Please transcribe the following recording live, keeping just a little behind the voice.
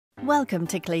Welcome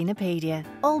to Cleanipedia.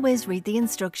 Always read the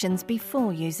instructions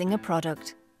before using a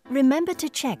product. Remember to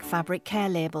check fabric care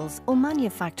labels or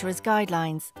manufacturer's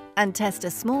guidelines and test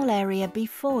a small area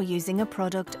before using a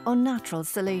product or natural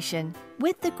solution.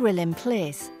 With the grill in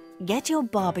place, get your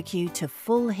barbecue to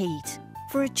full heat.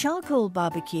 For a charcoal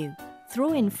barbecue,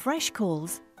 throw in fresh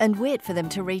coals and wait for them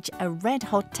to reach a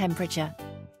red-hot temperature.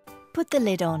 Put the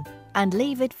lid on and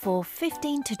leave it for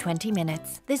 15 to 20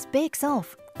 minutes. This bakes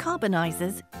off,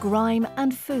 carbonizes, grime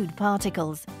and food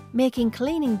particles, making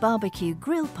cleaning barbecue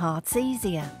grill parts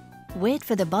easier. Wait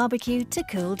for the barbecue to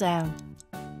cool down.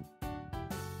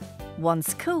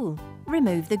 Once cool,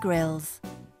 remove the grills.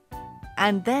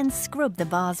 And then scrub the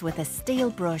bars with a steel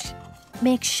brush.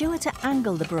 Make sure to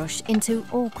angle the brush into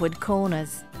awkward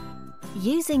corners.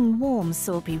 Using warm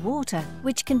soapy water,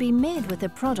 which can be made with a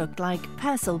product like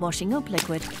Persil washing up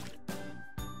liquid,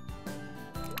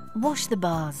 wash the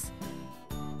bars.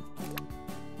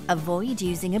 Avoid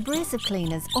using abrasive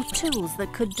cleaners or tools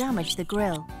that could damage the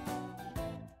grill.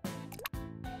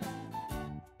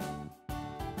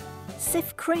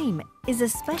 Cif cream is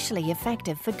especially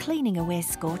effective for cleaning away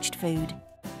scorched food.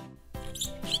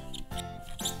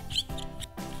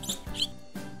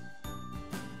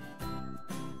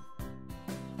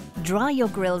 Dry your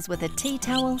grills with a tea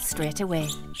towel straight away.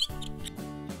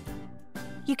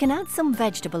 You can add some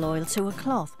vegetable oil to a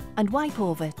cloth and wipe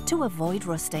over to avoid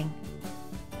rusting.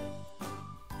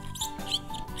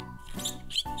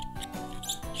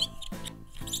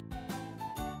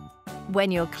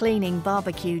 When you're cleaning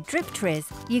barbecue drip trays,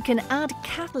 you can add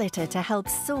cat litter to help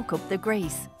soak up the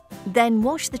grease. Then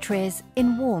wash the trays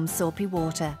in warm soapy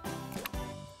water.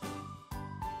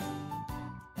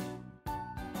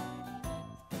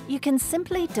 You can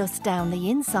simply dust down the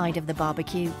inside of the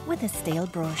barbecue with a steel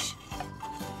brush.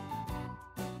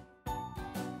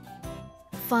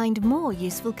 Find more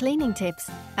useful cleaning tips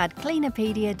at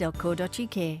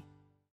cleanipedia.co.uk.